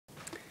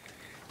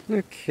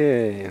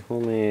Okay,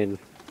 homemade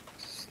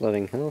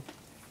sledding hill.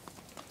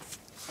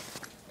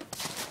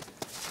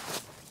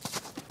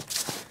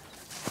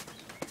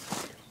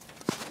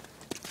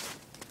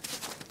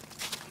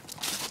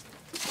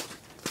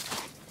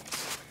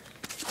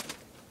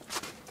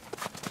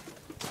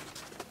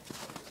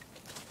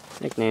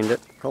 Nicknamed it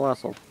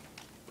Colossal.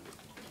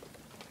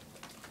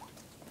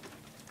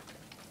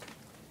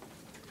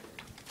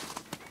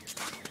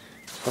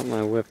 Something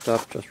I whipped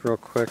up just real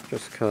quick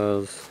just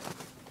because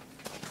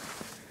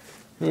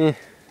I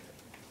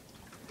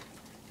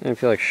didn't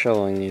feel like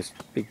shoveling these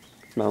big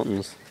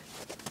mountains.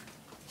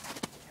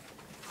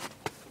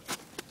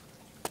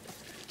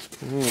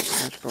 Alright,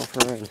 let's go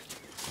for a ride.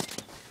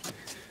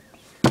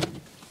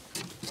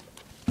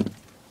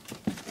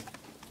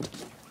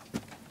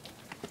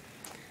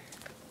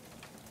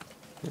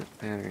 That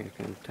battery's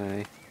gonna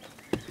die.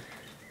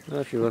 Well,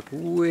 if you look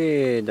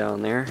way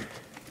down there,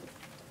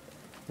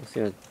 you'll see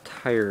a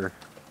tire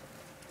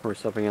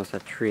horse up against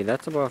that tree.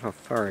 That's about how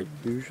far it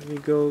usually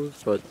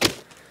goes, but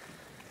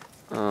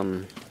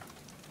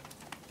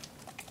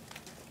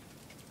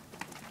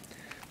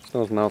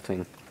snow's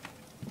melting.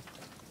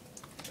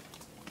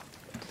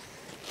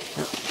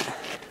 Yep.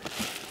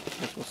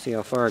 Guess we'll see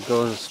how far it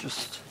goes,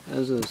 just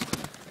as is.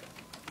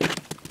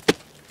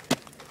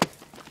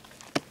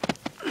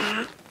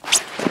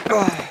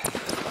 Uh-oh.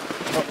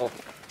 I'll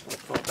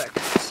fall back.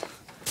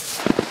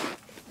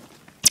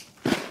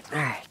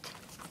 Alright.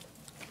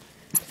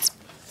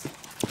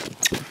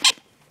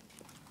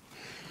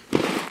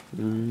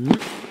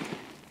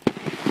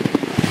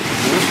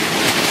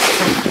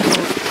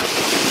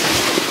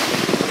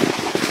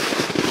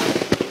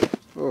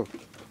 Oh.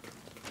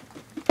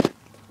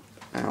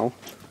 Ow.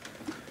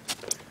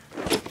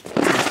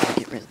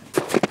 Get rid of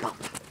the bump.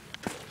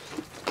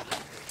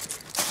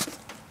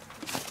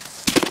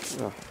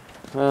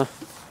 Oh.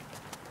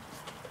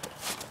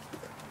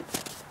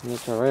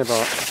 It's right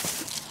about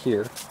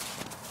here,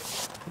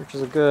 which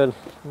is a good,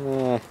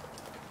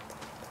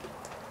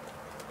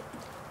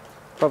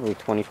 probably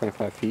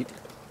 20-25 feet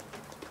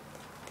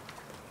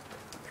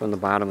from the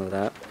bottom of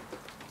that.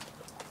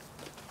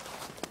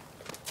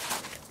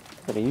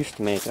 But I used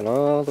to make it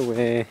all the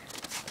way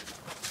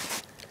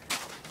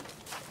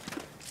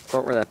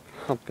about where that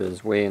hump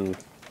is, way in the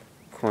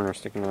corner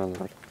sticking out of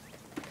the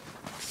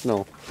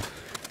snow.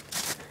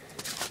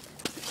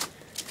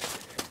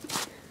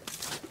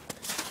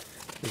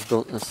 I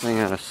built this thing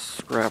out of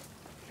scrap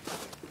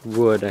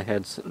wood I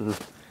had sitting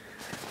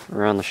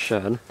around the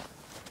shed.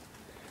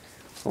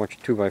 A bunch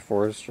of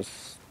 2x4s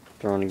just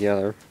thrown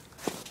together.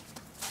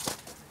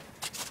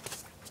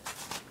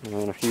 And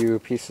then a few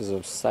pieces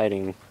of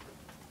siding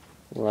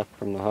left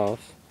from the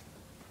house.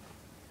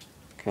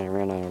 Kind of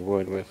ran out of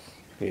wood with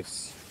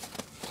these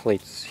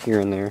plates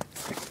here and there.